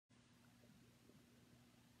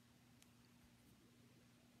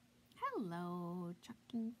Hello,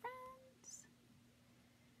 chalking friends.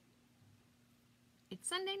 It's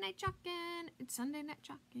Sunday night chalking. It's Sunday night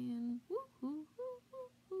chalking. Woo, woo, woo,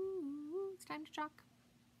 woo, woo. It's time to chalk.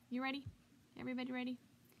 You ready? Everybody ready?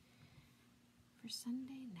 For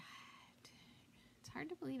Sunday night. It's hard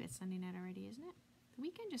to believe it's Sunday night already, isn't it? The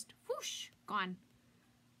weekend just whoosh, gone.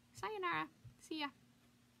 Sayonara. See ya.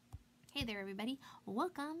 Hey there, everybody.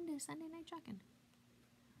 Welcome to Sunday night chalking.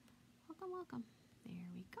 Welcome, welcome. There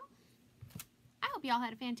we go. I hope you all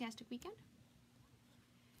had a fantastic weekend.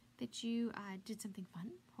 That you did something fun,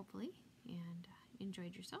 hopefully, and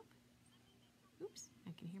enjoyed yourself. Oops,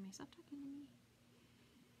 I can hear myself talking to me.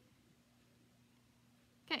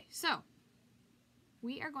 Okay, so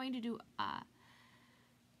we are going to do,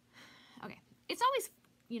 okay, it's always,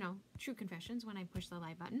 true confessions when I push the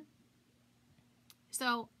live button.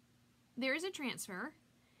 So there is a transfer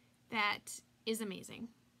that is amazing.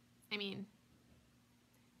 I mean,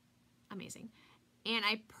 amazing. And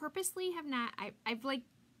I purposely have not, I've like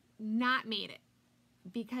not made it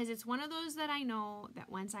because it's one of those that I know that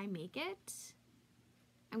once I make it,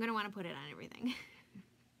 I'm going to want to put it on everything.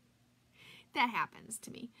 That happens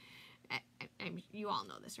to me. You all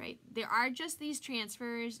know this, right? There are just these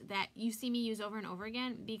transfers that you see me use over and over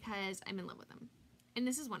again because I'm in love with them. And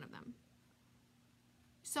this is one of them.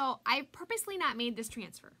 So I purposely not made this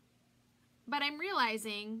transfer. But I'm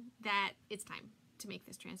realizing that it's time to make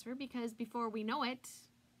this transfer because before we know it,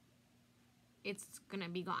 it's going to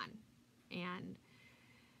be gone. And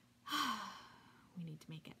we need to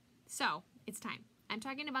make it. So it's time. I'm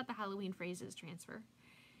talking about the Halloween phrases transfer.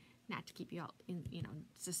 Not to keep you all in,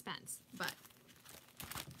 suspense. But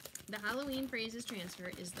the Halloween phrases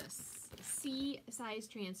transfer is this C size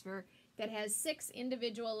transfer that has 6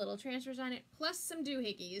 individual little transfers on it, plus some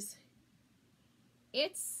doohickeys.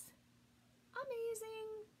 It's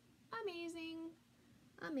amazing, amazing,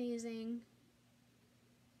 amazing.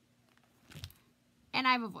 And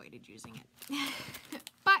I've avoided using it.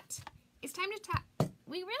 But it's time to talk.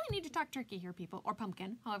 We really need to talk turkey here, people, or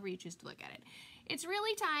pumpkin, however you choose to look at it. It's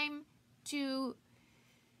really time to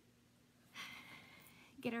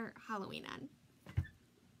get our Halloween on.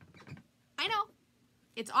 I know,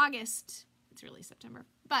 it's August. It's really September.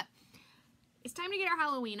 But it's time to get our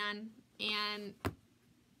Halloween on, and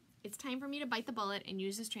it's time for me to bite the bullet and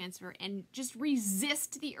use this transfer and just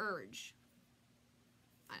resist the urge.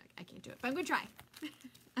 I can't do it, but I'm going to try.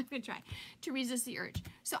 I'm going to try to resist the urge.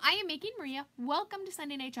 So I am making Maria. Welcome to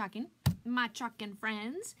Sunday Night Chalking, my chalking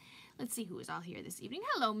friends. Let's see who is all here this evening.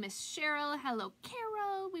 Hello, Miss Cheryl. Hello,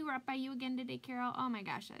 Carol. We were up by you again today, Carol. Oh my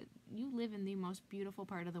gosh, you live in the most beautiful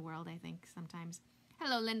part of the world, I think, sometimes.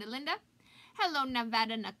 Hello, Linda. Hello,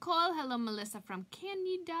 Nevada Nicole. Hello, Melissa from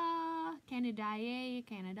Canada.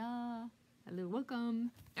 Canada. Hello,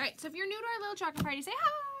 welcome. All right, so if you're new to our little chalking party, say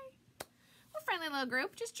hi. We're a friendly little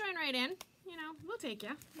group. Just join right in. We'll take you.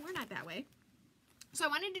 We're not that way. So I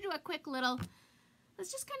wanted to do a quick little,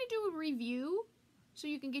 let's just kind of do a review so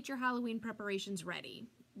you can get your Halloween preparations ready.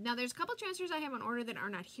 Now, there's a couple transfers I have on order that are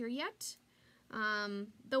not here yet.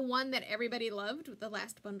 The one that everybody loved with the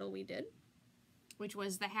last bundle we did, which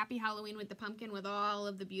was the Happy Halloween with the pumpkin with all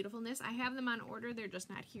of the beautifulness. I have them on order. They're just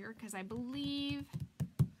not here because I believe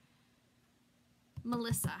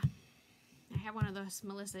Melissa. I have one of those.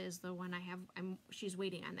 Melissa is the one I have. She's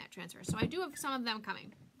waiting on that transfer. So I do have some of them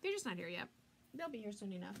coming. They're just not here yet. They'll be here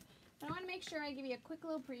soon enough. But I want to make sure I give you a quick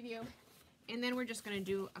little preview. And then we're just going to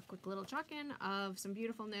do a quick little chalk-in of some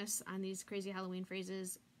beautifulness on these crazy Halloween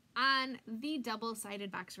phrases on the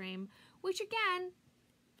double-sided box frame, which again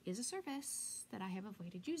is a surface that I have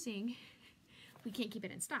avoided using. We can't keep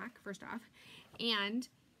it in stock, first off. And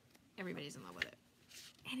everybody's in love with it.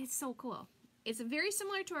 And it's so cool. It's very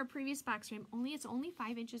similar to our previous box frame, only it's only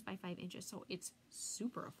 5 inches by 5 inches, so it's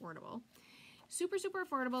super affordable. Super, super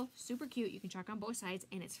affordable, super cute. You can chalk on both sides,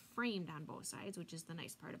 and it's framed on both sides, which is the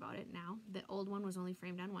nice part about it now. The old one was only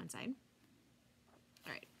framed on one side.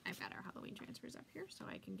 All right, I've got our Halloween transfers up here, so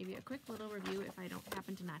I can give you a quick little review if I don't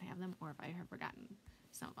happen to not have them or if I have forgotten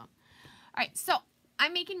some of them. All right, so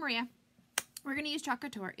I'm making Maria. We're going to use Chalk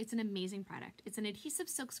Couture. It's an amazing product. It's an adhesive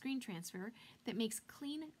silkscreen transfer that makes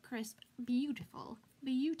clean, crisp, beautiful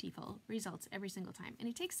results every single time. And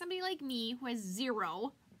it takes somebody like me who has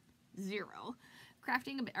zero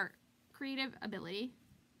crafting or creative ability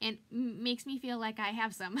and makes me feel like I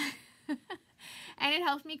have some. And it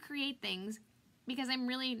helps me create things because I'm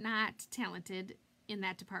really not talented in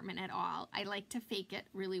that department at all. I like to fake it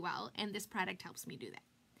really well, and this product helps me do that.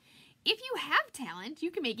 If you have talent, you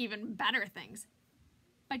can make even better things.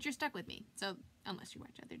 But you're stuck with me. So unless you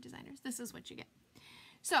watch other designers, this is what you get.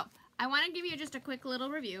 So I want to give you just a quick little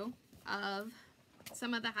review of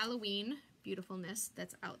some of the Halloween beautifulness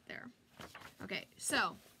that's out there. Okay,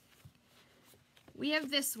 so we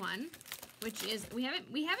have this one, which is, we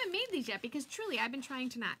haven't made these yet because truly I've been trying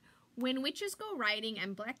to not. When witches go riding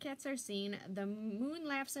and black cats are seen, the moon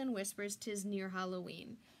laughs and whispers 'tis near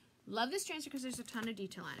Halloween. Love this transfer because there's a ton of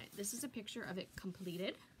detail on it. This is a picture of it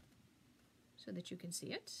completed so that you can see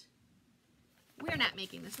it. We're not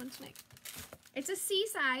making this one tonight. It's a C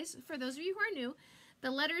size. For those of you who are new,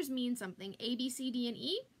 the letters mean something. A, B, C, D, and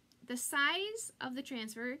E. The size of the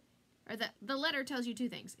transfer, or the letter tells you two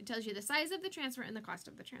things. It tells you the size of the transfer and the cost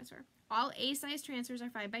of the transfer. All A size transfers are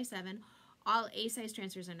 5x7. All A size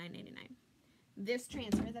transfers are $9.99. This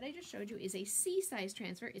transfer that I just showed you is a C size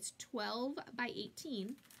transfer. It's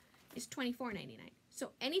 12x18. It's $24.99.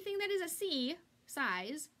 So anything that is a C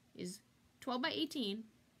size is 12x18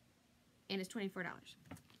 and it's $24.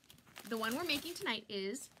 The one we're making tonight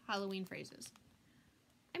is Halloween phrases.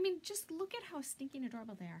 I mean, just look at how stinking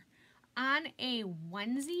adorable they are. On a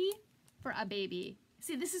onesie for a baby.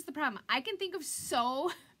 See, this is the problem. I can think of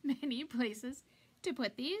so many places to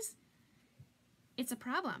put these. It's a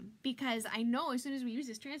problem because I know as soon as we use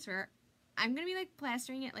this transfer, I'm going to be like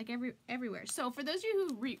plastering it like everywhere. So for those of you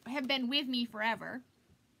who have been with me forever,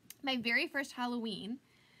 my very first Halloween,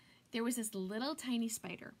 there was this little tiny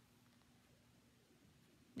spider.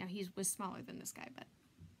 Now he was smaller than this guy, but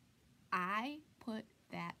I put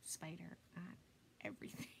that spider on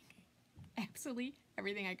everything. Absolutely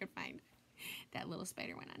everything I could find. That little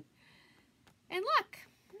spider went on. And look,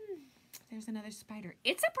 there's another spider.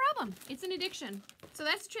 It's a problem. It's an addiction. So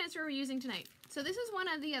that's the transfer we're using tonight. So this is one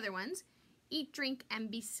of the other ones. Eat, Drink, and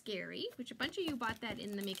Be Scary, which a bunch of you bought that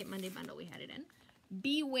in the Make It Monday bundle we had it in.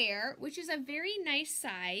 Beware, which is a very nice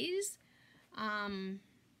size,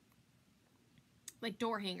 like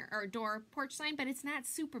door hanger or door porch sign, but it's not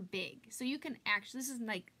super big. So you can actually, this is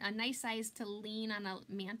like a nice size to lean on a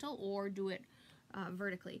mantle or do it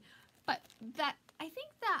vertically. But that, I think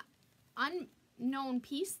the unknown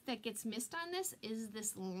piece that gets missed on this is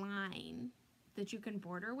this line that you can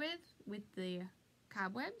border with the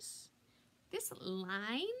cobwebs. This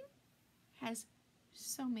line has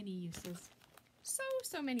so many uses.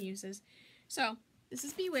 So many uses. So this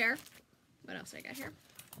is Beware. What else I got here?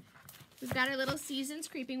 We've got our little Seasons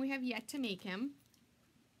Creeping. We have yet to make him.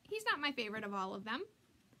 He's not my favorite of all of them,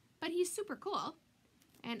 but he's super cool.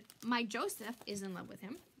 And my Joseph is in love with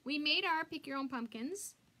him. We made our Pick Your Own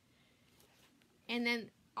Pumpkins. And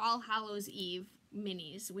then All Hallows Eve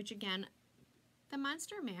minis, which again, the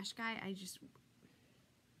Monster Mash guy, I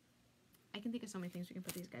can think of so many things we can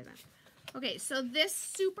put these guys on. Okay, so this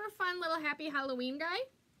super fun little Happy Halloween guy,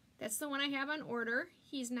 that's the one I have on order.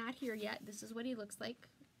 He's not here yet. This is what he looks like.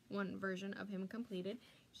 One version of him completed.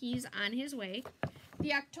 He's on his way.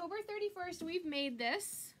 The October 31st, we've made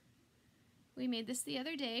this. We made this the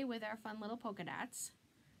other day with our fun little polka dots.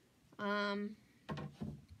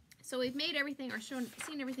 So we've made everything or seen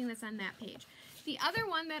everything that's on that page. The other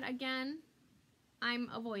one that, again, I'm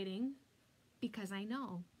avoiding because I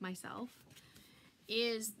know myself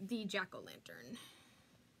is the jack-o'-lantern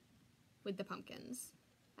with the pumpkins.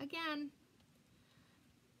 Again,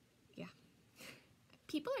 yeah.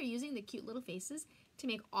 People are using the cute little faces to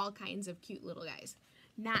make all kinds of cute little guys.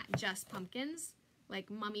 Not just pumpkins, like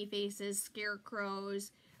mummy faces,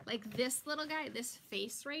 scarecrows, like this little guy, this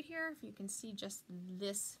face right here, if you can see just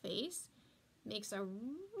this face, makes a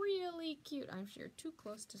really cute, I'm sure you're too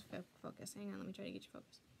close to focus. Hang on, let me try to get you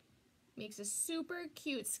focused. Makes a super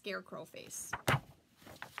cute scarecrow face.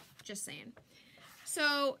 Just saying.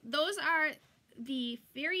 So those are the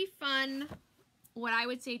very fun, what I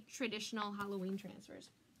would say traditional Halloween transfers.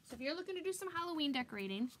 So if you're looking to do some Halloween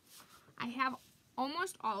decorating, I have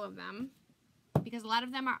almost all of them because a lot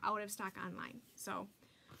of them are out of stock online. So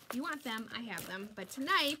if you want them, I have them. But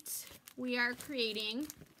tonight we are creating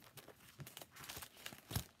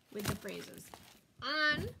with the phrases.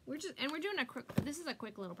 We're doing a quick, this is a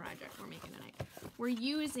quick little project we're making tonight. We're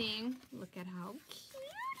using, look at how cute he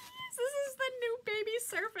is. This is the new baby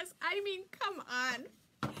Surface. I mean, come on.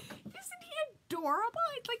 Isn't he adorable?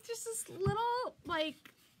 It's like just this little, like,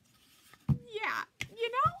 yeah,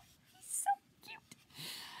 you know? He's so cute.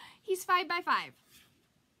 He's 5x5.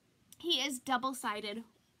 He is double-sided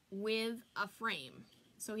with a frame.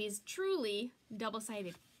 So he's truly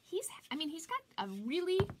double-sided. He's got a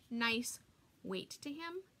really nice weight to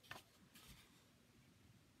him.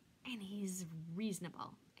 And he's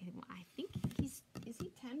reasonable. I think is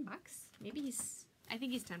he $10? Maybe I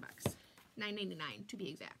think he's $10. $9.99 to be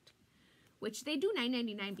exact. Which they do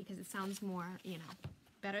 $9.99 because it sounds more, you know,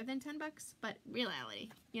 better than $10, but reality,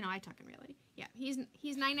 you know, I talk in reality. Yeah, he's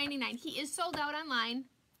 $9.99. He is sold out online,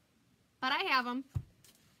 but I have him.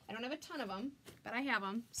 I don't have a ton of them, but I have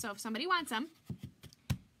them. So if somebody wants them.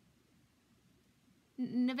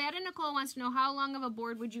 Nevada Nicole wants to know, how long of a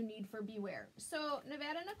board would you need for Beware? So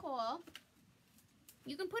Nevada Nicole,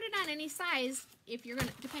 you can put it on any size if you're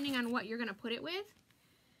gonna, depending on what you're gonna put it with.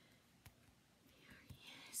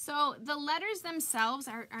 So the letters themselves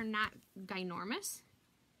are not ginormous.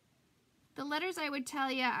 The letters, I would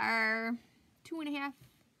tell you, are 2.5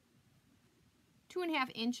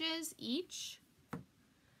 inches each.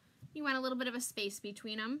 You want a little bit of a space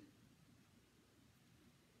between them.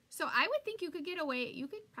 So I would think you could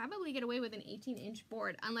probably get away with an 18-inch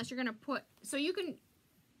board, unless you're gonna put, so you can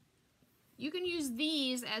use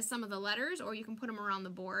these as some of the letters, or you can put them around the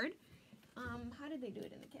board. How did they do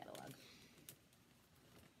it in the catalog?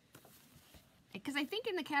 Because I think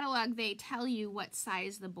in the catalog they tell you what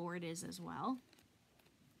size the board is as well.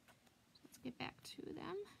 Let's get back to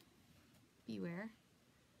them. Beware.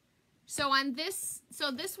 So on this,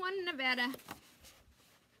 this one, Nevada,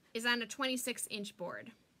 is on a 26-inch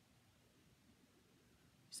board.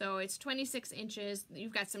 So it's 26 inches.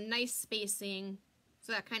 You've got some nice spacing,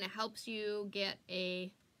 so that kind of helps you get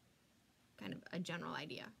a kind of a general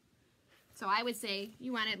idea. So I would say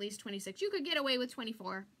you want at least 26. You could get away with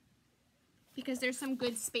 24 because there's some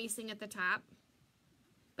good spacing at the top.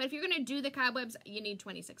 But if you're going to do the cobwebs, you need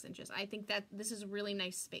 26 inches. I think that this is a really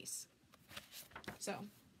nice space. So,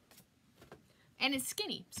 and it's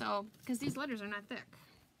skinny, so, because these letters are not thick.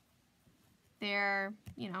 They're,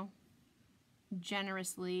 you know,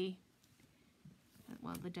 generously,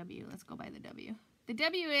 well, the W, let's go by the W. The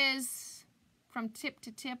W is from tip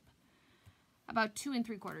to tip about 2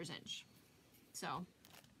 3/4 inch. So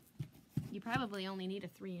you probably only need a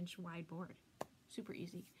 3-inch wide board. Super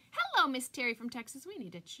easy. Hello, Miss Terry from Texas. We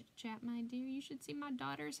need to chat, my dear. You should see my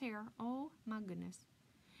daughter's hair. Oh my goodness.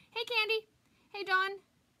 Hey, Candy. Hey, Dawn.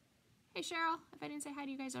 Hey, Cheryl. If I didn't say hi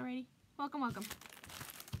to you guys already, welcome, welcome.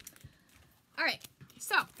 All right,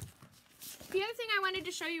 so the other thing I wanted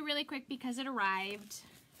to show you really quick, because it arrived,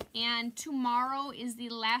 and tomorrow is the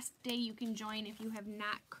last day you can join if you have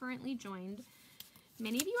not currently joined.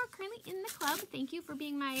 Many of you are currently in the club. Thank you for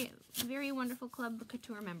being my very wonderful Club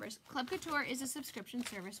Couture members. Club Couture is a subscription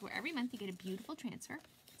service where every month you get a beautiful transfer.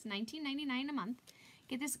 It's $19.99 a month.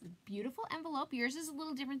 Get this beautiful envelope. Yours is a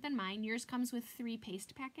little different than mine. Yours comes with 3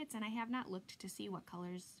 paste packets, and I have not looked to see what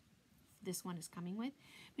colors this one is coming with.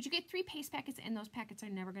 But you get 3 paste packets, and those packets are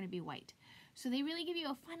never going to be white. So they really give you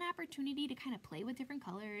a fun opportunity to kind of play with different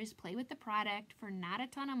colors, play with the product for not a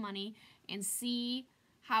ton of money, and see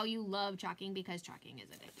how you love chalking, because chalking is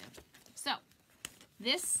addictive. So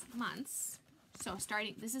this month's,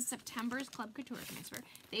 this is September's Club Couture transfer.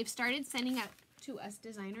 They've started sending out to us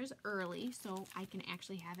designers early, so I can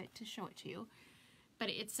actually have it to show it to you. But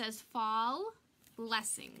it says Fall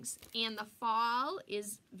Blessings, and the fall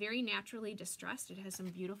is very naturally distressed. It has some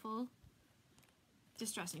beautiful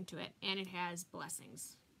distressing to it, and it has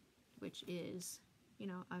blessings, which is, you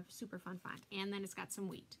know, a super fun font. And then it's got some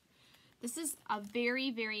wheat. This is a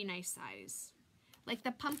very, very nice size. Like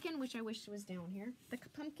the pumpkin, which I wish was down here. The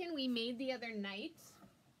pumpkin we made the other night,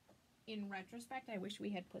 in retrospect, I wish we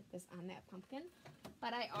had put this on that pumpkin.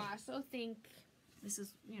 But I also think this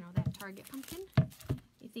is, you know, that Target pumpkin.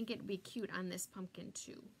 I think it'd be cute on this pumpkin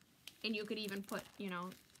too. And you could even put, you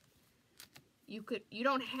know, you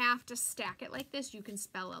don't have to stack it like this. You can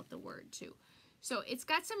spell out the word too. So it's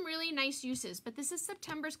got some really nice uses, but this is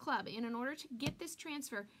September's club, and in order to get this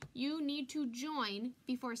transfer, you need to join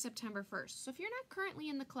before September 1st. So if you're not currently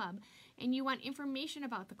in the club and you want information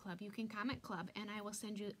about the club, you can comment club, and I will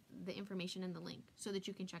send you the information in the link so that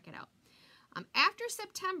you can check it out. After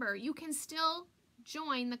September, you can still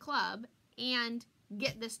join the club and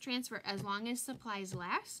get this transfer as long as supplies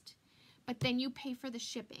last, but then you pay for the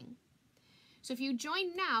shipping. So if you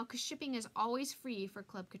join now, because shipping is always free for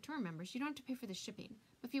Club Couture members, you don't have to pay for the shipping.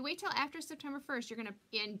 But if you wait till after September 1st, you're gonna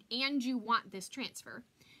and you want this transfer,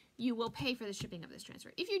 you will pay for the shipping of this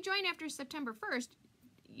transfer. If you join after September 1st,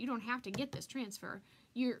 you don't have to get this transfer.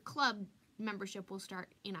 Your club membership will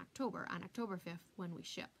start in October, on October 5th, when we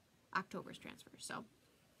ship October's transfer. So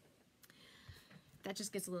that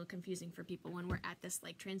just gets a little confusing for people when we're at this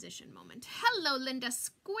like transition moment. Hello, Linda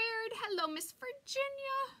Squared. Hello, Miss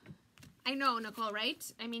Virginia. I know, Nicole, right?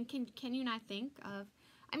 I mean, can you not think of,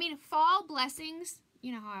 I mean, fall blessings,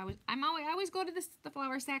 you know how I always go to the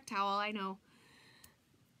flour sack towel, I know.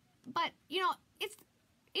 But, you know,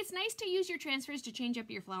 it's nice to use your transfers to change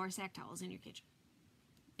up your flour sack towels in your kitchen,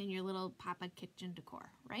 in your little Papa kitchen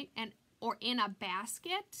decor, right? And, or in a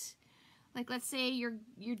basket. Like, let's say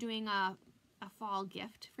you're doing a fall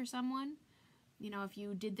gift for someone. you know, if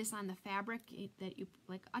you did this on the fabric that you,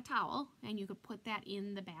 like a towel, and you could put that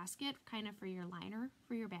in the basket, kind of for your liner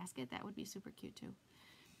for your basket, that would be super cute too.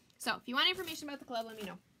 So if you want information about the club, let me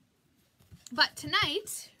know. But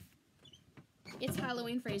tonight, it's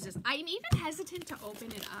Halloween phrases. I'm even hesitant to open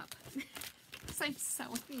it up because I'm so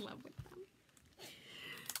in love with them.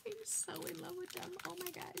 I'm so in love with them. Oh my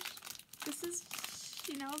gosh. This is,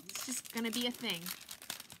 you know, it's just going to be a thing.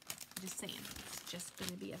 I'm just saying, it's just going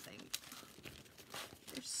to be a thing.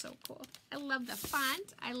 They're so cool. I love the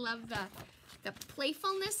font. I love the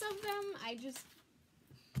playfulness of them. I just,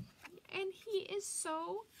 and he is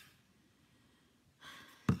so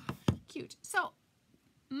cute. So,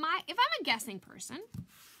 if I'm a guessing person,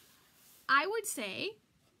 I would say,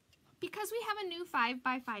 because we have a new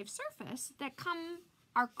 5x5 surface that come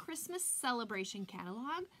our Christmas celebration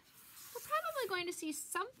catalog, we're probably going to see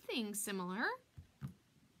something similar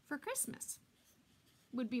for Christmas,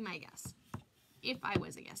 would be my guess. If I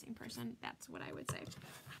was a guessing person, that's what I would say.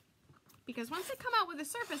 Because once they come out with a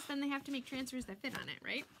surface, then they have to make transfers that fit on it,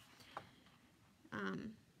 right?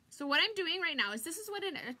 So what I'm doing right now is, this is what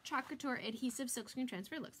a Chalk Couture adhesive silkscreen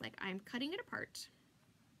transfer looks like. I'm cutting it apart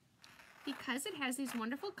because it has these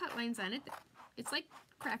wonderful cut lines on it. It's like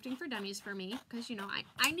crafting for dummies for me, because, you know,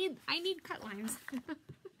 I need cut lines.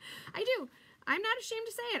 I do. I'm not ashamed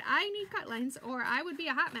to say it. I need cut lines, or I would be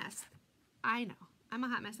a hot mess. I know. I'm a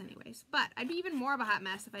hot mess anyways, but I'd be even more of a hot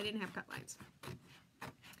mess if I didn't have cut lines.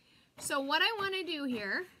 So what I want to do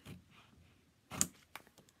here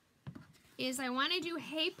is I want to do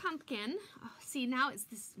Hey Pumpkin. Oh, see, now it's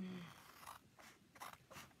this.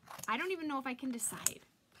 I don't even know if I can decide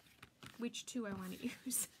which two I want to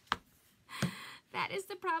use. That is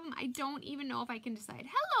the problem. I don't even know if I can decide.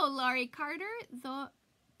 Hello, Laurie Carter.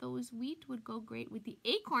 Those wheat would go great with the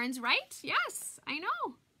acorns, right? Yes, I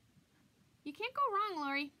know. You can't go wrong,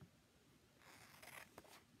 Laurie.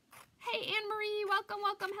 Hey, Anne-Marie. Welcome,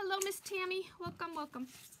 welcome. Hello, Miss Tammy. Welcome, welcome.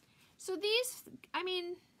 So these, I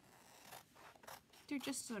mean, they're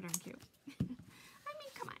just so darn cute. I mean,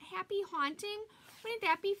 come on. Happy Haunting. Wouldn't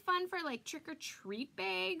that be fun for, like, trick-or-treat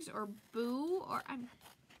bags or Boo? Or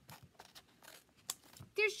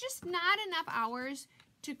there's just not enough hours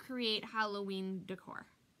to create Halloween decor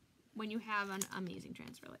when you have an amazing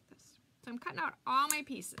transfer like this. So I'm cutting out all my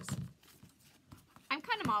pieces. I'm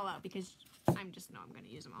cutting them all out because I just know I'm going to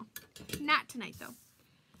use them all. Not tonight, though.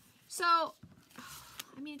 So,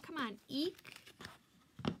 I mean, come on. Eek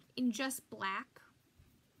in just black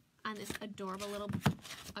on this adorable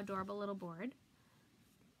little board.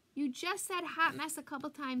 You just said hot mess a couple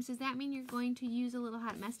times. Does that mean you're going to use a little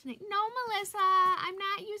hot mess tonight? No, Melissa. I'm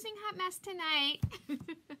not using hot mess tonight.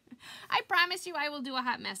 I promise you I will do a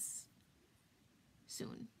hot mess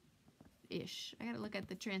soon-ish. I got to look at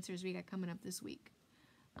the transfers we got coming up this week.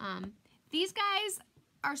 These guys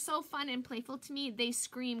are so fun and playful to me. They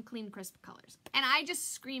scream clean, crisp colors. And I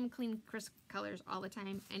just scream clean, crisp colors all the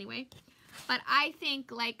time anyway. But I think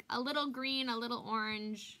like a little green, a little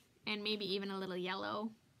orange, and maybe even a little yellow.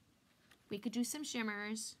 We could do some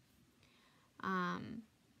shimmers.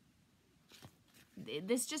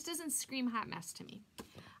 This just doesn't scream hot mess to me.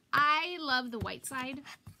 I love the white side.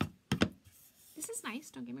 This is nice,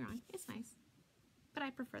 don't get me wrong. It's nice. But I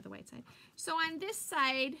prefer the white side. So on this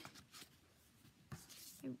side,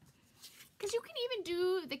 because you can even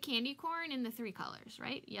do the candy corn in the 3 colors,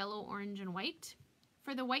 right? Yellow, orange, and white.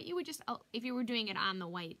 For the white, you would just, if you were doing it on the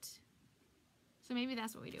white. So maybe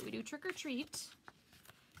that's what we do. We do trick or treat,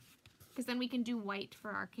 because then we can do white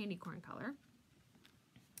for our candy corn color.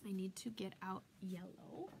 I need to get out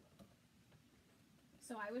yellow.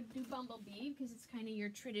 So I would do bumblebee, because it's kind of your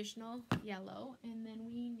traditional yellow. And then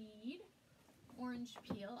we need orange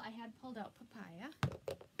peel. I had pulled out papaya.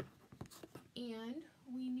 And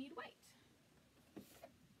we need white.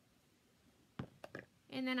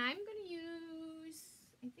 And then I'm going to use,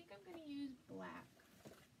 I think I'm going to use black.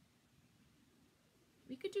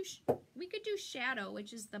 We could do shadow,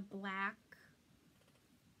 which is the black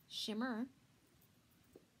shimmer.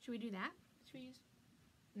 Should we do that? Should we use?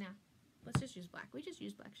 No. Let's just use black. We just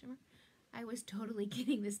use black shimmer. I was totally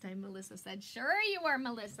kidding this time, Melissa said. Sure you are,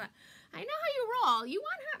 Melissa. I know how you roll. You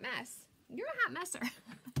want hot mess. You're a hot messer.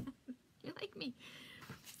 You're like me.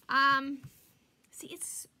 See,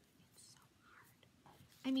 it's so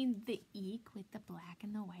hard. I mean, the eek with the black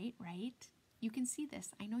and the white, right? You can see this.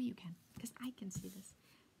 I know you can, because I can see this.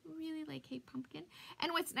 Really like Hey Pumpkin.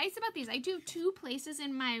 And what's nice about these, I do 2 places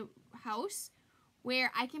in my house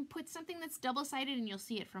where I can put something that's double-sided and you'll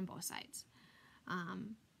see it from both sides.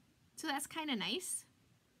 So that's kind of nice.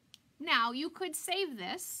 Now, you could save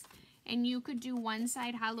this and you could do one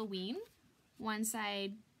side Halloween, one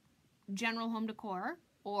side general home decor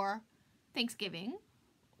or Thanksgiving,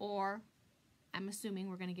 or I'm assuming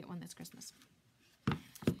we're going to get one this Christmas.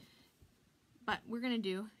 But we're going to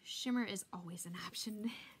do, shimmer is always an option.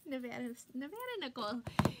 Nevada Nicole,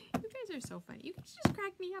 you guys are so funny. You guys just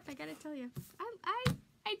crack me up, I got to tell you.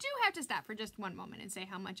 I do have to stop for just one moment and say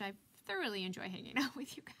how much I thoroughly enjoy hanging out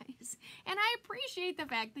with you guys. And I appreciate the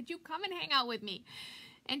fact that you come and hang out with me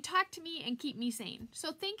and talk to me and keep me sane.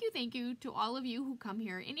 So thank you to all of you who come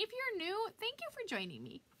here. And if you're new, thank you for joining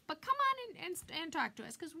me. But come on and talk to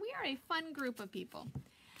us, because we are a fun group of people.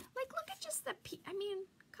 Like, look at just the, I mean,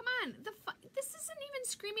 come on. This isn't even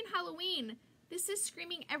screaming Halloween. This is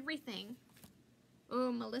screaming everything.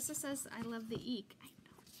 Oh, Melissa says, I love the eek.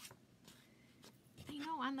 I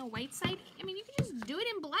know, on the white side, I mean, you can just do it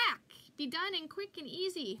in black. Be done and quick and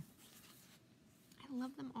easy. I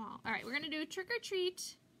love them all. All right, we're going to do trick or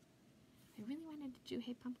treat. I really wanted to do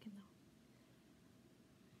Hey Pumpkin, though.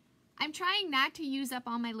 I'm trying not to use up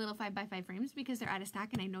all my little 5x5 frames because they're out of stock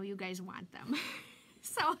and I know you guys want them.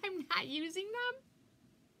 So I'm not using them.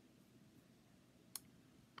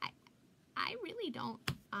 I really don't,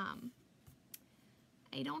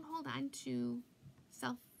 I don't hold on to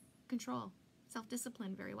self-control,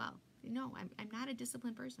 self-discipline very well. No, I'm not a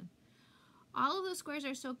disciplined person. All of those squares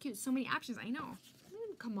are so cute. So many options. I know.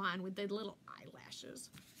 Come on with the little eyelashes.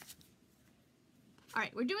 All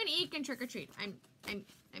right, we're doing eek and trick or treat.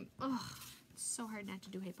 Oh, it's so hard not to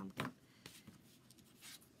do Hey Pumpkin.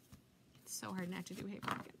 It's so hard not to do Hey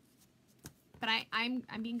Pumpkin. But I'm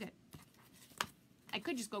being good. I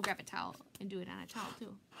could just go grab a towel and do it on a towel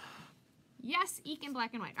too. Yes, eek in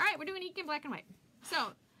black and white. All right, we're doing eek in black and white. So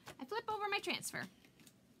I flip over my transfer.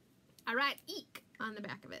 I write eek on the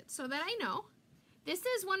back of it so that I know this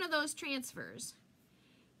is one of those transfers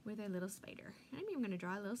with a little spider. I'm even going to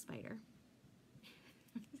draw a little spider.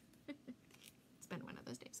 It's been one of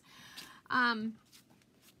those days.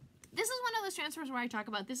 This is one of those transfers where I talk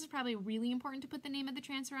about this is probably really important to put the name of the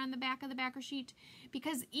transfer on the back of the backer sheet,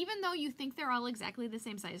 because even though you think they're all exactly the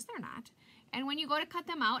same size, they're not. And when you go to cut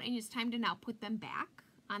them out and it's time to now put them back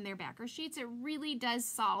on their backer sheets, it really does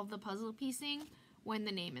solve the puzzle piecing when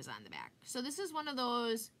the name is on the back. So this is one of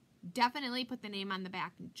those, definitely put the name on the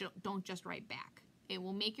back, don't just write back. It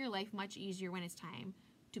will make your life much easier when it's time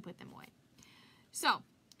to put them away. So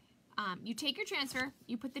you take your transfer,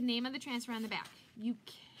 you put the name of the transfer on the back. You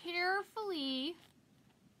carefully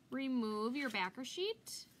remove your backer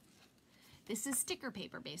sheet. This is sticker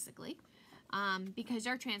paper basically, because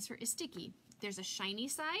our transfer is sticky. There's a shiny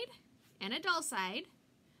side and a dull side.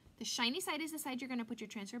 The shiny side is the side you're going to put your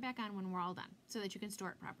transfer back on when we're all done so that you can store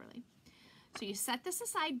it properly. So you set this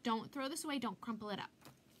aside, don't throw this away, don't crumple it up.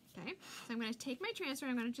 Okay, so I'm going to take my transfer,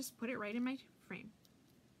 I'm going to just put it right in my frame.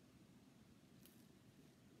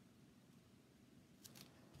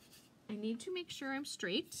 I need to make sure I'm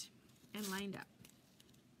straight and lined up.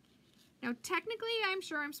 Now technically I'm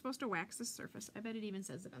sure I'm supposed to wax the surface. I bet it even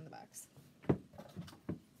says it on the box.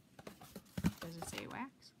 Does it say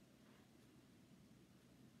wax?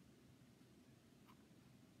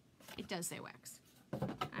 It does say wax.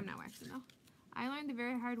 I'm not waxing though. I learned the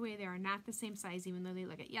very hard way they are not the same size even though they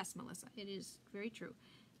look it. Yes, Melissa, it is very true.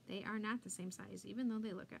 They are not the same size even though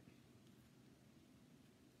they look it.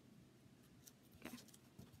 Okay.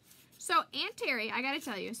 So Aunt Terry, I gotta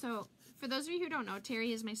tell you, so for those of you who don't know,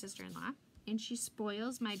 Terry is my sister-in-law and she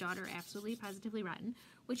spoils my daughter absolutely positively rotten,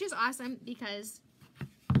 which is awesome because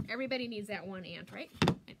everybody needs that one aunt, right?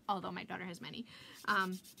 Although my daughter has many.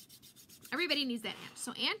 Everybody needs that aunt.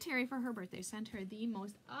 So Aunt Terry, for her birthday, sent her the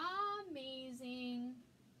most amazing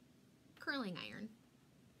curling iron.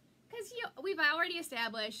 Because we've already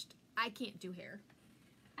established I can't do hair.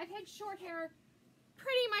 I've had short hair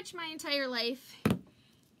pretty much my entire life.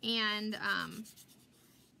 And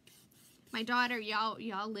my daughter,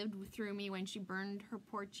 y'all lived through me when she burned her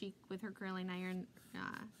poor cheek with her curling iron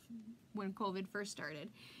when COVID first started.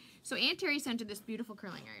 So Aunt Terry sent her this beautiful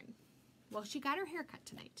curling iron. Well, she got her hair cut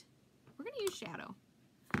tonight. We're going to use shadow.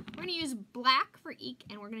 We're going to use black for eek,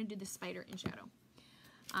 and we're going to do the spider in shadow.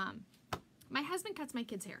 My husband cuts my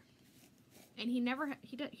kids' hair. And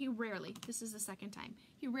he rarely, this is the second time,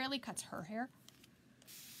 he rarely cuts her hair.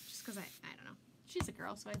 Just because I don't know. She's a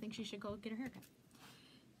girl, so I think she should go get her hair cut.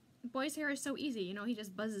 Boy's hair is so easy, you know, he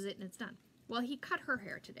just buzzes it and it's done. Well, he cut her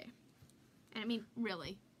hair today. And I mean,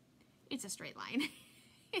 really, it's a straight line.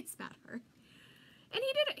 It's not her. And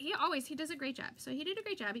he does a great job. So he did a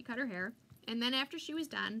great job. He cut her hair. And then after she was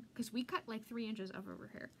done, because we cut like 3 inches of her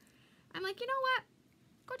hair, I'm like, you know what?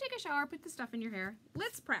 Go take a shower, put the stuff in your hair.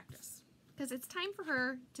 Let's practice. Because it's time for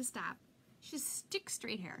her to stop. She's stick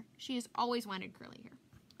straight hair. She has always wanted curly hair.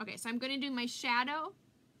 Okay, so I'm going to do my shadow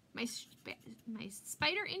my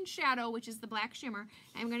Spider in Shadow, which is the black shimmer.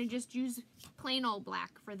 I'm going to just use plain old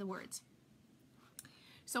black for the words.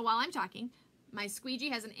 So while I'm talking, my squeegee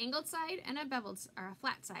has an angled side and a beveled or a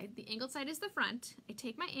flat side. The angled side is the front. I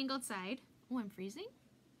take my angled side. Oh, I'm freezing.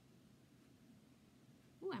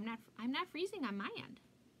 Ooh, I'm not freezing on my end.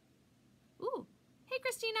 Ooh, hey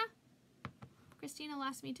Christina. Christina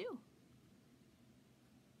lost me too.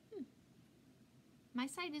 My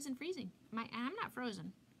side isn't freezing. I'm not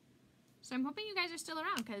frozen. So I'm hoping you guys are still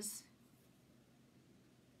around because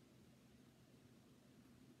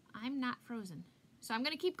I'm not frozen. So I'm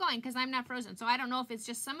going to keep going because I'm not frozen. So I don't know if it's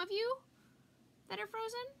just some of you that are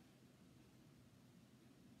frozen.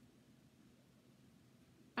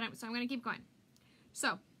 But so I'm going to keep going.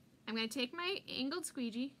 So I'm going to take my angled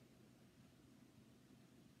squeegee.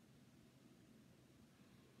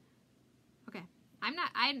 Okay.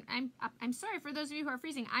 I'm sorry for those of you who are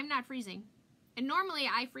freezing. I'm not freezing. And normally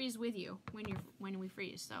I freeze with you when we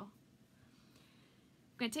freeze. So I'm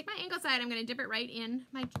going to take my angled side. I'm going to dip it right in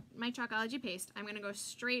my Chalkology paste. I'm going to go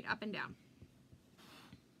straight up and down.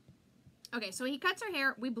 Okay, so he cuts her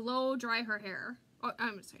hair. We blow dry her hair. Oh,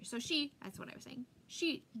 I'm sorry. So that's what I was saying.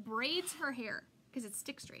 She braids her hair because it's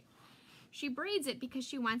stick straight. She braids it because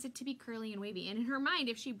she wants it to be curly and wavy. And in her mind,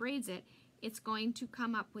 if she braids it, it's going to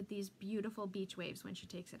come up with these beautiful beach waves when she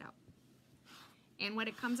takes it out. And what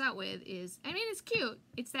it comes out with is, I mean, it's cute.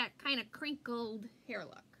 It's that kind of crinkled hair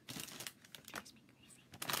look. It drives me crazy.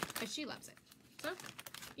 But she loves it. So,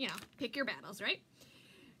 you know, pick your battles, right?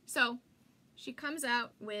 So, she comes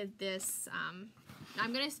out with this,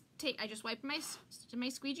 I'm going to take, I just wiped my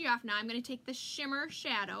squeegee off. Now I'm going to take the Shimmer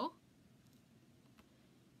Shadow.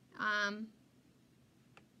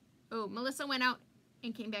 Oh, Melissa went out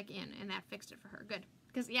and came back in, and that fixed it for her. Good.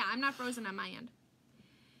 Because, yeah, I'm not frozen on my end.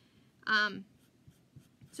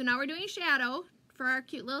 So now we're doing shadow for our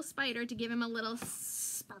cute little spider to give him a little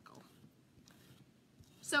sparkle.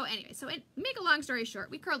 So anyway, make a long story short,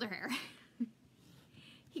 we curled her hair.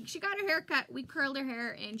 She got her hair cut, we curled her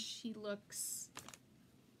hair, and she looks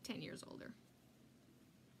 10 years older.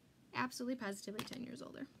 Absolutely, positively 10 years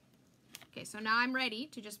older. Okay, so now I'm ready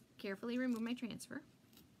to just carefully remove my transfer.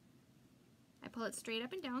 I pull it straight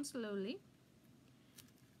up and down slowly.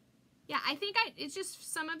 Yeah, I think it's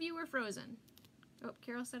just some of you were frozen. Oh,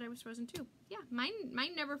 Carol said I was frozen too. Yeah, mine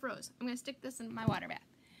never froze. I'm going to stick this in my water bath.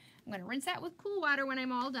 I'm going to rinse that with cool water when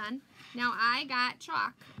I'm all done. Now I got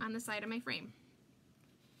chalk on the side of my frame.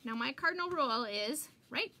 Now my cardinal rule is,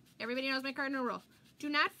 right? Everybody knows my cardinal rule. Do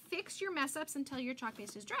not fix your mess ups until your chalk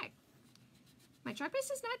paste is dry. My chalk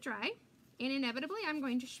paste is not dry, and inevitably I'm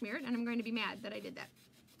going to smear it, and I'm going to be mad that I did that.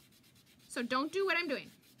 So don't do what I'm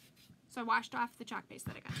doing. So I washed off the chalk paste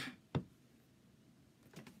that I got.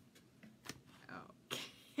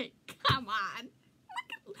 Okay, come on.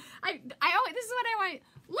 This is what I want.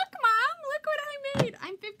 Look, Mom, look what I made.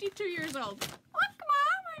 I'm 52 years old. Look,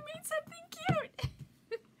 Mom, I made something cute.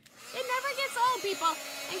 It never gets old, people.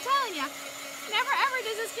 I'm telling you, never ever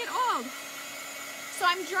does this get old. So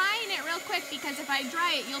I'm drying it real quick because if I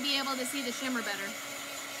dry it, you'll be able to see the shimmer better.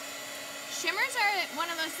 Shimmers are one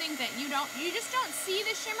of those things that you just don't see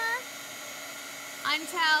the shimmer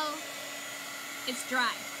until it's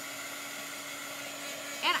dry.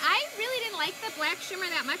 And I really didn't like the black shimmer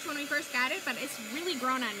that much when we first got it, but it's really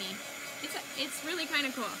grown on me. It's really kind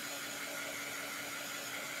of cool.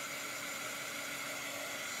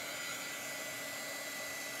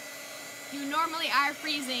 You normally are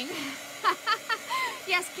freezing.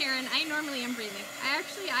 Yes, Karen, I normally am freezing.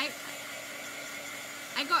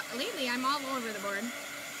 Lately I'm all over the board.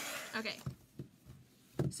 Okay.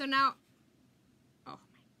 So now, oh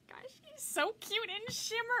my gosh, he's so cute in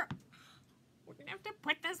shimmer. We're gonna have to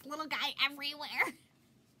put this little guy everywhere.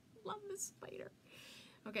 Love this spider.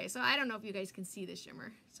 Okay, so I don't know if you guys can see the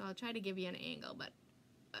shimmer, so I'll try to give you an angle, but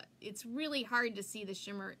it's really hard to see the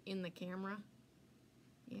shimmer in the camera.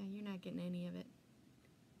 Yeah, you're not getting any of it.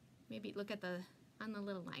 Maybe look at on the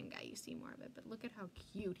little line guy, you see more of it, but look at how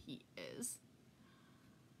cute he is.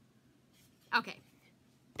 Okay,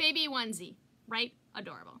 baby onesie, right?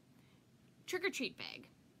 Adorable. Trick-or-treat bag,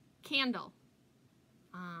 candle,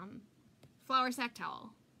 flour sack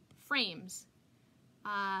towel, frames,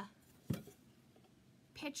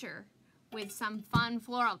 pitcher with some fun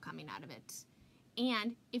floral coming out of it.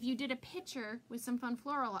 And if you did a pitcher with some fun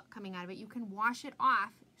floral coming out of it, you can wash it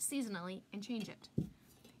off seasonally and change it.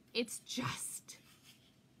 It's just,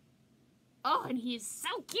 oh, and he's so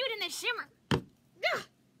cute in the shimmer. Ugh,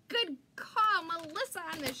 good call, Melissa,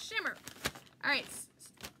 on the shimmer. All right.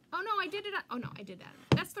 Oh, no, I did it. Oh, no, I did that.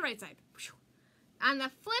 That's the right side. On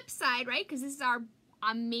the flip side, right, because this is our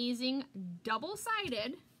amazing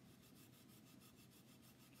double-sided,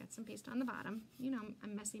 got some paste on the bottom. You know,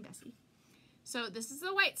 I'm messy Bessie. So this is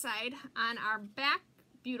the white side. On our back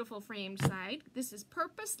beautiful framed side, this is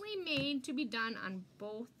purposely made to be done on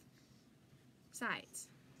both sides.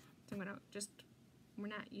 So I'm gonna just, we're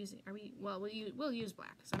not using, are we, well, we'll use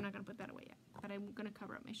black, so I'm not gonna put that away yet, but I'm gonna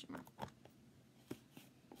cover up my shimmer.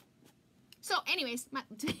 So anyways,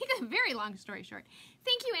 to make a very long story short,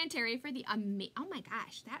 thank you, Aunt Terry, for the oh my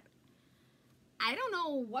gosh, that, I don't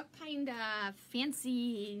know what kind of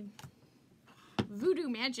fancy voodoo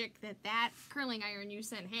magic that curling iron you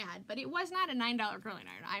sent had, but it was not a $9 curling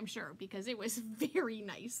iron, I'm sure, because it was very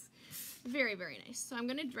nice. Very, very nice. So I'm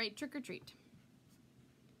gonna write trick or treat.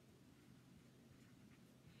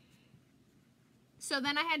 So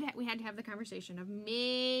then we had to have the conversation of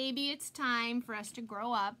maybe it's time for us to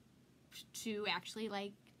grow up to actually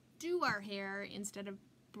like do our hair instead of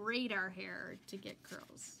braid our hair to get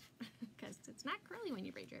curls, because it's not curly when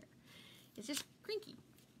you braid your hair. It's just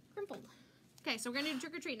crimpled. Okay, so we're gonna do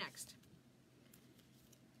trick or treat next.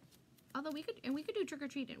 Although we could do trick or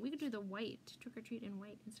treat, and we could do the white trick or treat in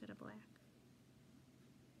white instead of black,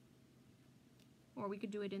 or we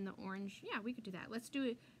could do it in the orange. Yeah, we could do that. Let's do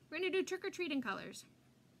it. We're gonna do trick or treat in colors.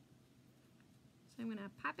 So I'm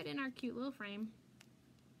gonna pop it in our cute little frame.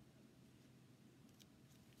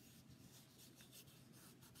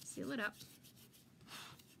 Seal it up.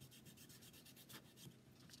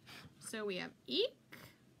 So we have eek.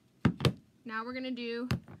 Now we're gonna do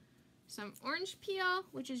some orange peel,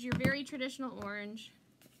 which is your very traditional orange.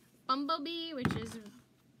 Bumblebee, which is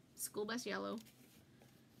school bus yellow.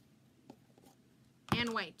 And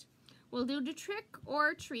white. We'll do the trick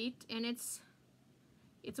or treat, and it's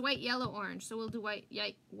white, yellow, orange. So we'll do white,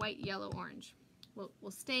 yellow, orange.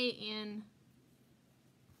 We'll stay in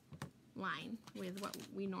line with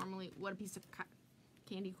what a piece of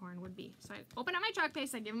candy corn would be. So I open up my chalk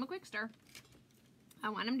paste, I give them a quick stir. I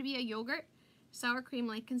want them to be a yogurt, sour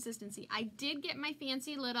cream-like consistency. I did get my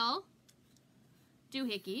fancy little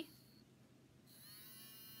doohickey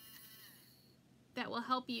that will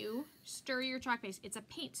help you stir your chalk paste. It's a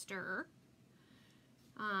paint stirrer.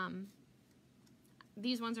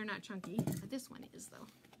 These ones are not chunky, but this one is though.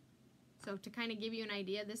 So to kind of give you an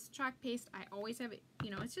idea, this chalk paste, I always have it, you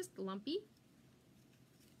know, it's just lumpy.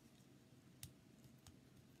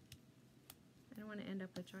 I don't want to end up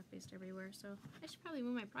with chalk paste everywhere, so I should probably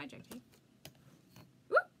move my project, hey?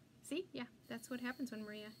 Woo! See? Yeah, that's what happens when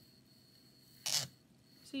Maria...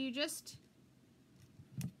 So you just...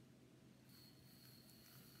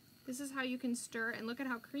 This is how you can stir, and look at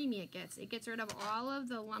how creamy it gets. It gets rid of all of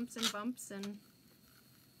the lumps and bumps, and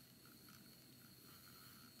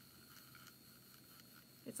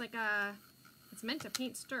it's like a... It's meant to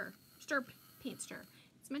paint stir. Paint stir.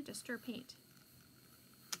 It's meant to stir paint.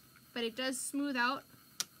 But it does smooth out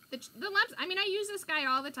the lumps. I mean, I use this guy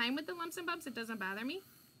all the time with the lumps and bumps. It doesn't bother me.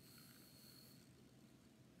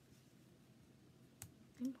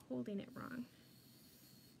 I'm holding it wrong.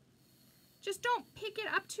 Just don't pick it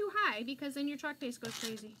up too high, because then your chalk paste goes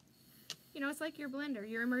crazy. You know, it's like your blender,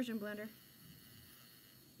 your immersion blender.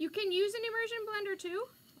 You can use an immersion blender too.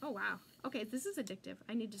 Oh, wow. Okay, this is addictive.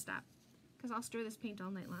 I need to stop, because I'll stir this paint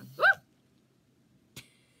all night long. Woo!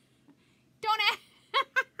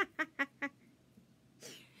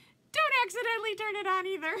 Don't accidentally turn it on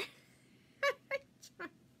either.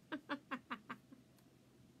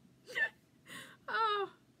 Oh,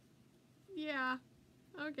 yeah.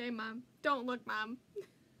 Okay, Mom. Don't look, Mom.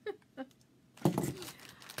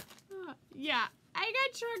 Yeah, I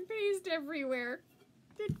got chalk paste everywhere.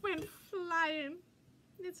 It went flying.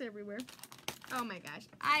 It's everywhere. Oh my gosh,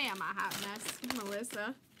 I am a hot mess,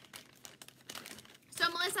 Melissa. So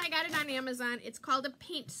Melissa, I got it on Amazon. It's called a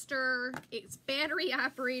paint stirrer. It's battery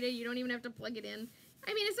operated. You don't even have to plug it in.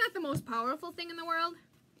 I mean, it's not the most powerful thing in the world,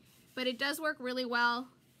 but it does work really well.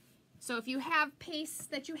 So if you have pastes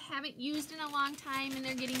that you haven't used in a long time and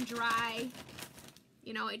they're getting dry,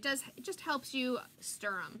 you know, it just helps you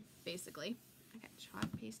stir them, basically. I got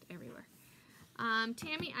chalk paste everywhere.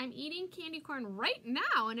 Tammy, I'm eating candy corn right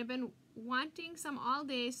now and I've been wanting some all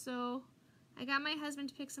day, so I got my husband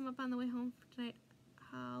to pick some up on the way home for tonight.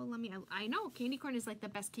 Oh, I know candy corn is like the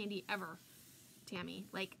best candy ever, Tammy.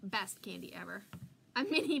 Like, best candy ever. A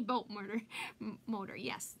mini boat motor.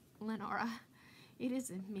 Yes, Lenora. It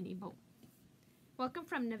is a mini boat. Welcome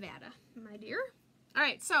from Nevada, my dear. All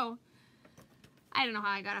right, so I don't know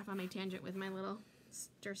how I got off on my tangent with my little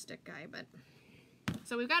stir stick guy, but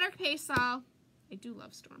so we've got our paste all. I do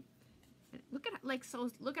love Storm. Look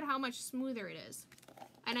at how much smoother it is,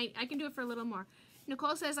 and I can do it for a little more.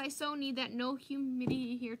 Nicole says, I so need that no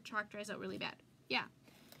humidity here. Chalk dries out really bad. Yeah,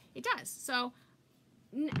 it does. So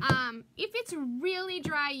If it's really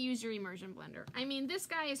dry, use your immersion blender. I mean, this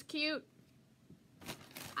guy is cute.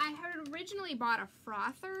 I had originally bought a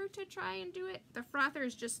frother to try and do it. The frother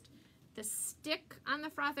is just, the stick on the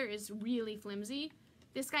frother is really flimsy.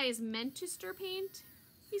 This guy is meant to stir paint.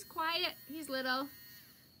 He's quiet, he's little.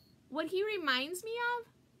 What he reminds me of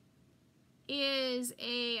is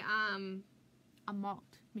a malt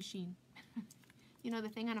machine. You know the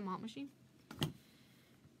thing on a malt machine?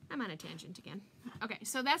 I'm on a tangent again. Okay,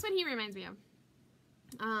 so that's what he reminds me of.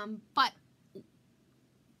 But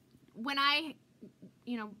when I,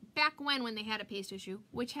 you know, back when they had a paste issue,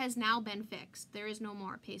 which has now been fixed, there is no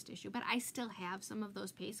more paste issue, but I still have some of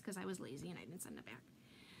those pastes because I was lazy and I didn't send it back.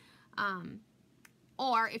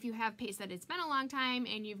 Or if you have paste that it's been a long time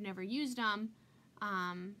and you've never used them,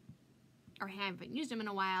 or haven't used them in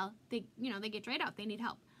a while, they get dried out. They need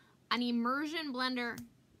help. An immersion blender,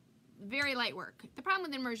 very light work. The problem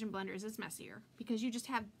with immersion blender is it's messier because you just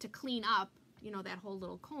have to clean up, you know, that whole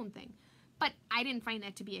little cone thing. But I didn't find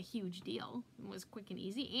that to be a huge deal. It was quick and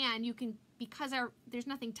easy. And you can, because there's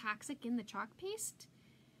nothing toxic in the chalk paste,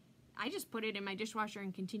 I just put it in my dishwasher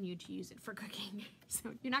and continued to use it for cooking.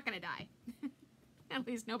 So you're not going to die. At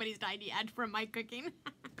least nobody's died yet from my cooking.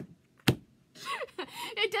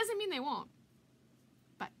 It doesn't mean they won't.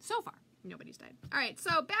 But so far, nobody's died. All right,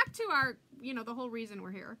 so back to our, you know, the whole reason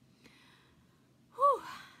we're here. Whew.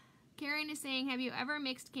 Karen is saying, have you ever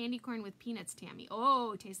mixed candy corn with peanuts, Tammy?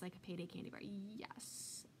 Oh, it tastes like a payday candy bar.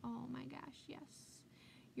 Yes. Oh my gosh, yes.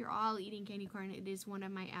 You're all eating candy corn. It is one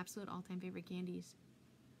of my absolute all-time favorite candies.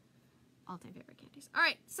 All-time favorite candies. All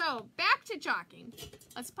right, so back to chalking.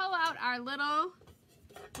 Let's pull out our little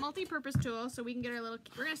multi-purpose tool so we can get our little,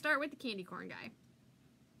 we're going to start with the candy corn guy.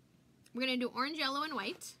 We're going to do orange, yellow, and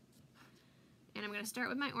white. And I'm going to start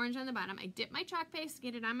with my orange on the bottom. I dip my chalk paste,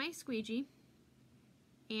 get it on my squeegee.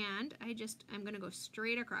 And I'm going to go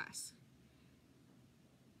straight across.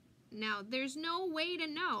 Now, there's no way to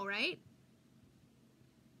know, right?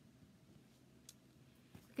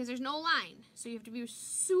 Because there's no line. So you have to be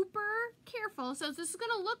super careful. So this is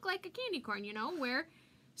going to look like a candy corn, you know, where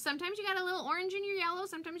sometimes you got a little orange in your yellow,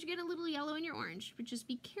 sometimes you get a little yellow in your orange. But just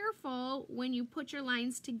be careful when you put your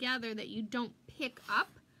lines together that you don't pick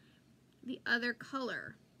up the other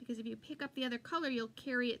color. Because if you pick up the other color, you'll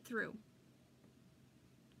carry it through.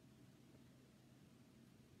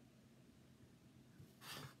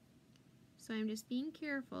 So I'm just being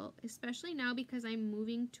careful, especially now because I'm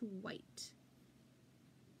moving to white.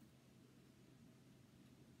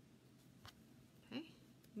 Okay.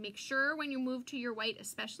 Make sure when you move to your white,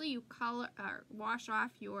 especially, you wash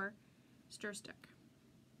off your stir stick.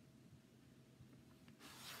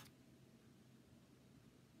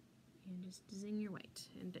 And just zing your white.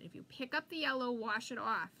 And if you pick up the yellow, wash it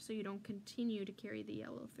off so you don't continue to carry the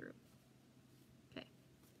yellow through.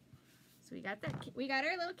 So we got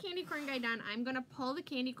our little candy corn guy done. I'm going to pull the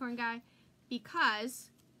candy corn guy because,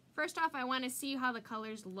 first off, I want to see how the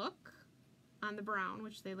colors look on the brown,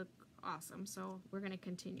 which they look awesome. So we're going to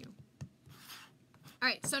continue. All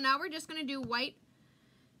right, so now we're just going to do white,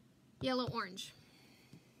 yellow, orange.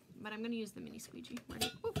 But I'm going to use the mini squeegee.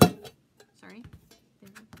 Sorry.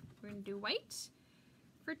 We're going to do white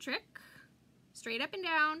for trick. Straight up and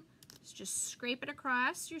down. Just scrape it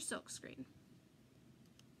across your silk screen.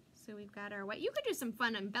 So we've got our white. You could do some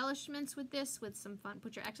fun embellishments with this, with some fun.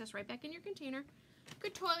 Put your excess right back in your container. You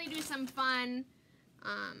could totally do some fun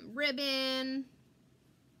ribbon,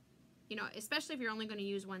 you know, especially if you're only going to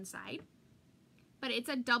use one side. But it's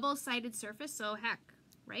a double-sided surface, so heck,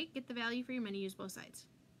 right? Get the value for your money, use both sides.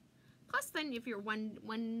 Plus, then if you're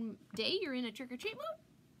one day you're in a trick-or-treat mood,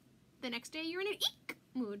 the next day you're in an eek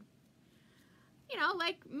mood. You know,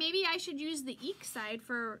 like maybe I should use the eek side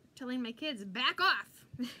for telling my kids, back off.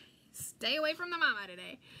 Stay away from the mama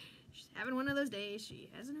today. She's having one of those days. She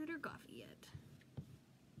hasn't had her coffee yet.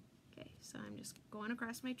 Okay, so I'm just going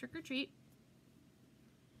across my trick-or-treat.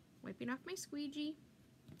 Wiping off my squeegee.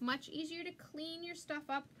 Much easier to clean your stuff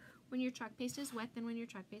up when your chalk paste is wet than when your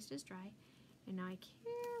chalk paste is dry. And now I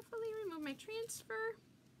carefully remove my transfer.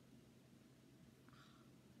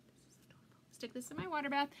 This is adorable. Stick this in my water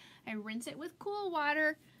bath. I rinse it with cool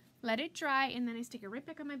water, let it dry, and then I stick it right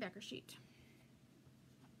back on my backer sheet.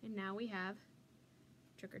 And now we have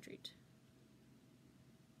trick or treat.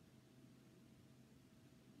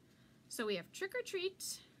 So we have trick or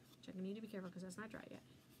treat, which I'm going to need to be careful because that's not dry yet.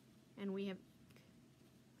 And we have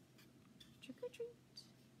trick or treat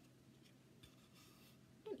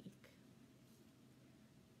and eek.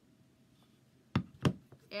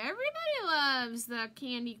 Everybody loves the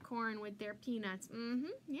candy corn with their peanuts.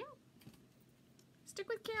 Yeah. Stick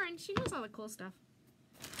with Karen. She knows all the cool stuff.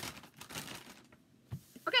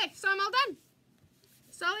 all done.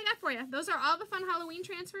 That's all I got for you. Those are all the fun Halloween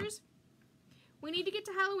transfers. We need to get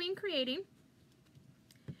to Halloween creating.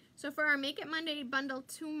 So for our Make It Monday bundle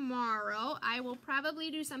tomorrow, I will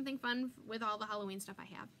probably do something fun with all the Halloween stuff I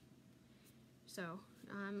have. So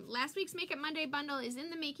last week's Make It Monday bundle is in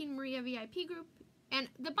the Making Maria VIP group. And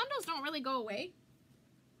the bundles don't really go away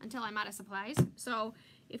until I'm out of supplies. So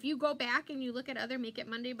if you go back and you look at other Make It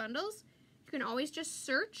Monday bundles, you can always just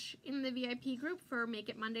search in the VIP group for Make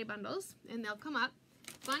It Monday bundles and they'll come up.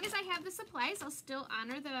 As long as I have the supplies, I'll still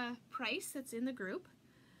honor the price that's in the group.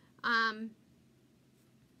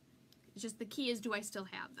 It's just the key is, do I still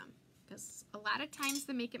have them? Because a lot of times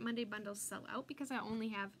the Make It Monday bundles sell out because I only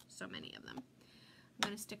have so many of them. I'm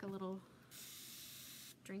going to stick a little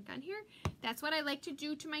drink on here. That's what I like to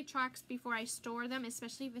do to my chalks before I store them,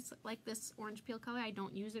 especially if it's like this orange peel color. I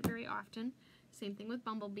don't use it very often. Same thing with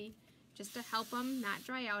Bumblebee. Just to help them not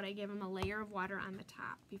dry out, I give them a layer of water on the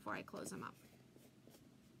top before I close them up.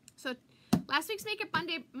 So last week's Make It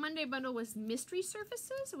Monday bundle was mystery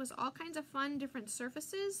surfaces. It was all kinds of fun different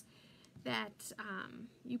surfaces that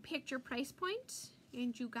you picked your price point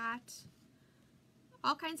and you got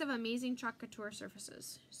all kinds of amazing Chalk Couture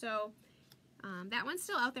surfaces. So that one's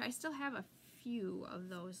still out there. I still have a few of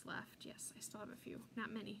those left. Yes, I still have a few.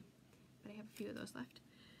 Not many, but I have a few of those left.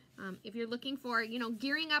 If you're looking for, you know,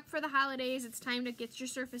 gearing up for the holidays, it's time to get your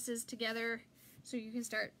surfaces together so you can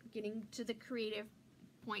start getting to the creative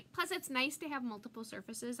point. Plus, it's nice to have multiple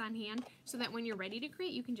surfaces on hand so that when you're ready to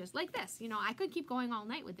create, you can just, like this, you know, I could keep going all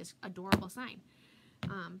night with this adorable sign.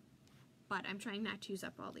 But I'm trying not to use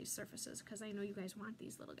up all these surfaces because I know you guys want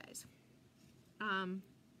these little guys.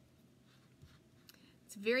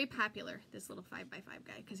 It's very popular, this little 5x5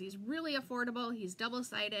 guy, because he's really affordable, he's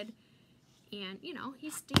double-sided, and, you know, he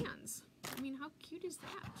stands. I mean, how cute is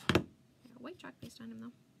that? Got a white chalk paste on him,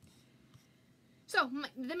 though. So,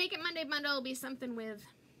 the Make It Monday bundle will be something with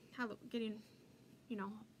getting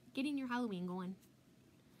your Halloween going.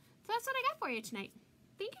 So that's what I got for you tonight.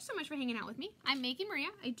 Thank you so much for hanging out with me. I'm Making Maria.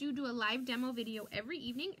 I do a live demo video every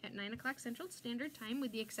evening at 9 o'clock Central Standard Time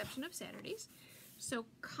with the exception of Saturdays. So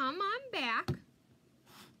come on back.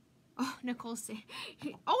 Oh, Nicole said,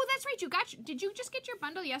 oh, that's right. Did you just get your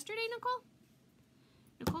bundle yesterday, Nicole?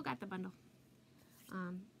 Nicole got the bundle.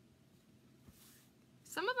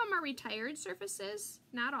 Some of them are retired surfaces.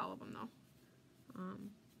 Not all of them, though.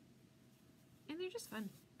 And they're just fun.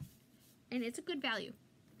 And it's a good value,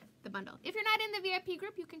 the bundle. If you're not in the VIP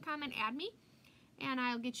group, you can come and add me. And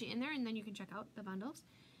I'll get you in there, and then you can check out the bundles.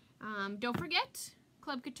 Don't forget,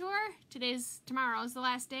 Club Couture. Tomorrow is the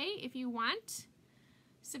last day. If you want,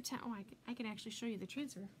 September. Oh, I can actually show you the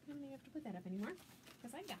transfer. I don't even have to put that up anymore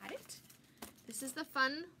because I got it. This is the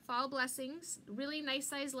fun fall blessings. Really nice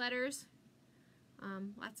size letters.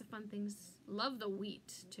 Lots of fun things. Love the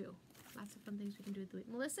wheat too. Lots of fun things we can do with the wheat.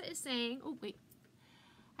 Melissa is saying, oh wait.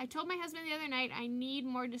 I told my husband the other night I need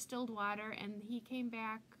more distilled water, and he came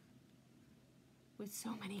back with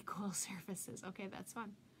so many cool surfaces. Okay, that's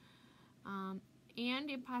fun. And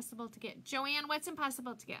impossible to get. Joanne, what's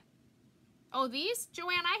impossible to get? Oh, these?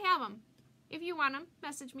 Joanne, I have them. If you want them,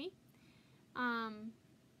 message me.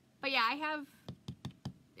 But yeah, I have,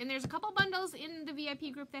 and there's a couple bundles in the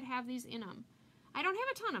VIP group that have these in them. I don't have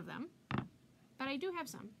a ton of them, but I do have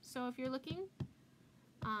some. So if you're looking,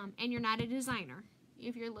 and you're not a designer,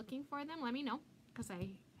 if you're looking for them, let me know, because I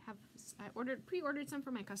pre-ordered some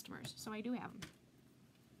for my customers, so I do have them.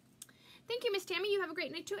 Thank you, Miss Tammy. You have a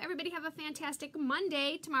great night, too. Everybody have a fantastic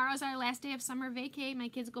Monday. Tomorrow's our last day of summer vacay. My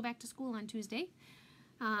kids go back to school on Tuesday,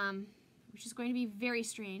 which is going to be very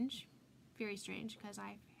strange, because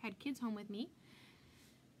I've had kids home with me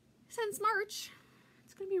since March.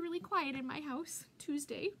 It's going to be really quiet in my house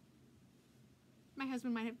Tuesday. My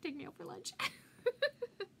husband might have to take me out for lunch.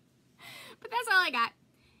 But that's all I got.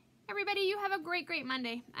 Everybody, you have a great, great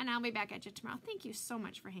Monday, and I'll be back at you tomorrow. Thank you so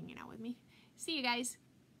much for hanging out with me. See you guys.